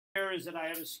here is that I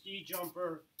have a ski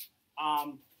jumper,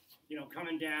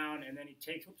 coming down, and then he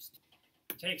takes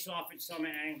off at some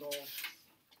angle,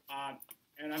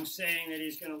 and I'm saying that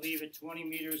he's going to leave at 20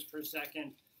 meters per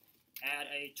second at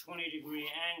a 20-degree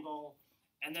angle,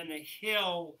 and then the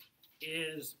hill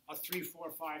is a 3,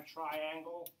 4, 5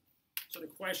 triangle. So the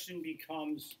question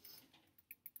becomes,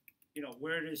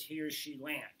 where does he or she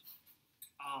land?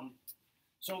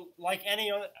 So like any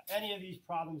of these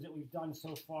problems that we've done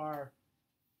so far,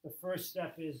 the first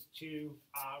step is to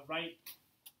write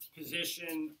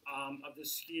position of the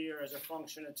skier as a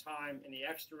function of time in the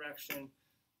x direction,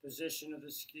 position of the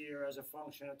skier as a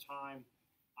function of time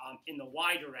in the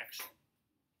y direction.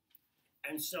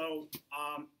 And so,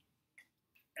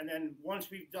 and then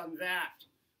once we've done that,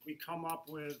 we come up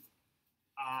with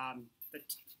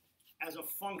as a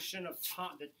function of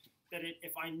time,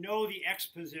 if I know the x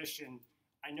position,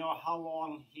 I know how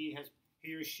long he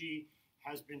or she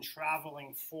has been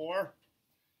traveling for.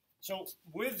 So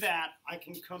with that, I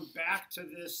can come back to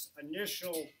this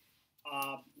initial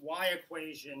y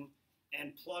equation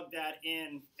and plug that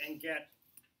in and get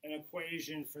an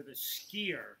equation for the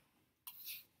skier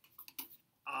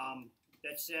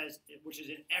that says, which is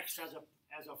an x as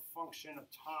a function of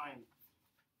time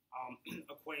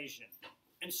equation.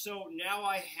 And so now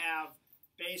I have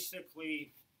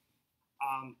basically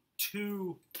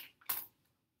two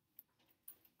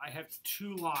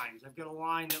lines. I've got a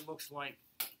line that looks like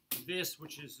this,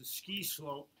 which is the ski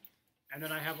slope, and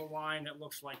then I have a line that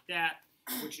looks like that,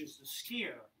 which is the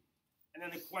skier. And then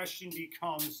the question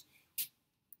becomes,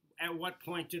 at what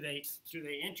point do they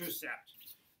intersect?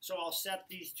 So I'll set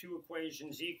these two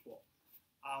equations equal.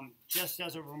 Just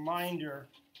as a reminder,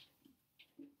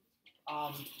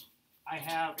 I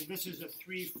have, if this is a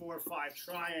 3, 4, 5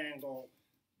 triangle,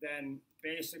 then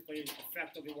basically,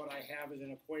 effectively what I have is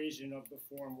an equation of the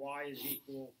form y is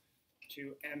equal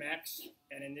to mx,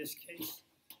 and in this case,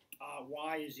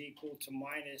 y is equal to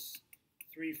minus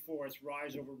 3/4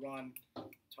 rise over run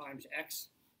times x.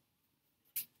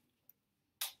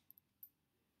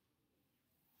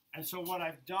 And so what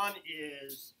I've done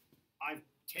is I've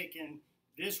taken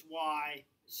this y,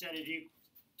 set it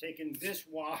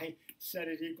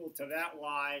equal to that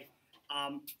y,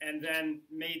 and then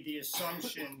made the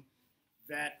assumption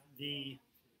that the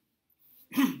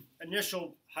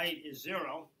initial height is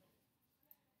 0.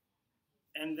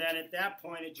 And then at that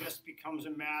point, it just becomes a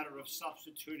matter of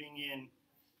substituting in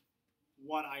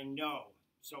what I know.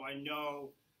 So I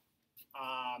know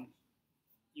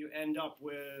you end up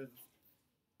with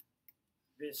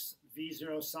this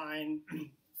V0 sine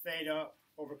theta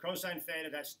over cosine theta.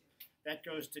 That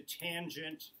goes to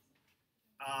tangent.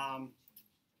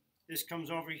 This comes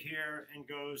over here and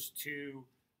goes to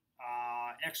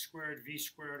x squared v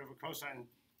squared over cosine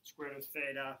squared of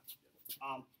theta.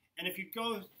 And if you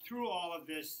go through all of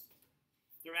this,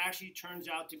 there actually turns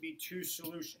out to be two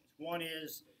solutions. One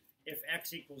is if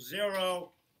x equals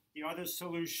 0. The other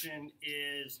solution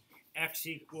is x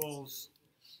equals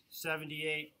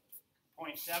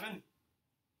 78.7.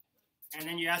 And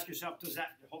then you ask yourself,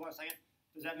 hold on a second,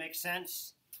 does that make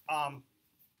sense? And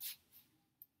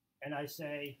I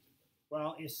say,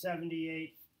 well, is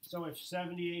 78, so if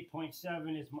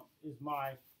 78.7 is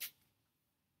my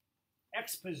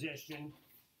x position,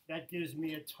 that gives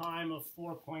me a time of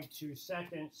 4.2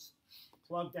 seconds.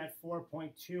 Plug that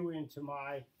 4.2 into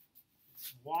my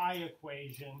y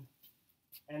equation,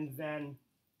 and then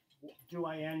what do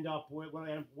I end up with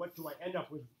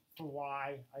for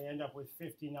y? I end up with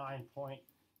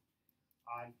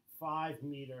 59.5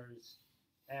 meters,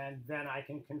 and then I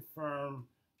can confirm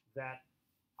that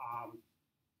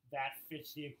that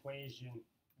fits the equation.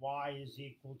 Y is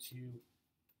equal to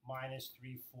minus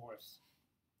 3/4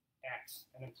 x,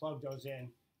 and then plug those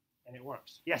in, and it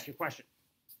works. Yes, your question.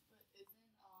 But isn't the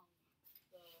initial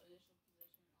position of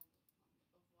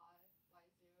y 0,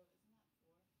 isn't that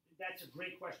 4? That's a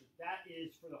great question. That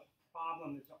is for the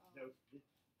problem that's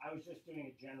I was just doing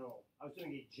a general. I was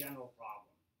doing a general problem.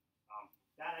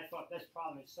 That I thought this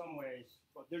problem in some ways,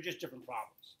 but they're just different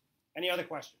problems. Any other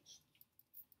questions?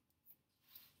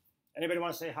 Anybody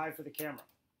want to say hi for the camera?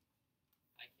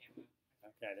 Hi, camera.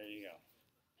 Okay, there you go.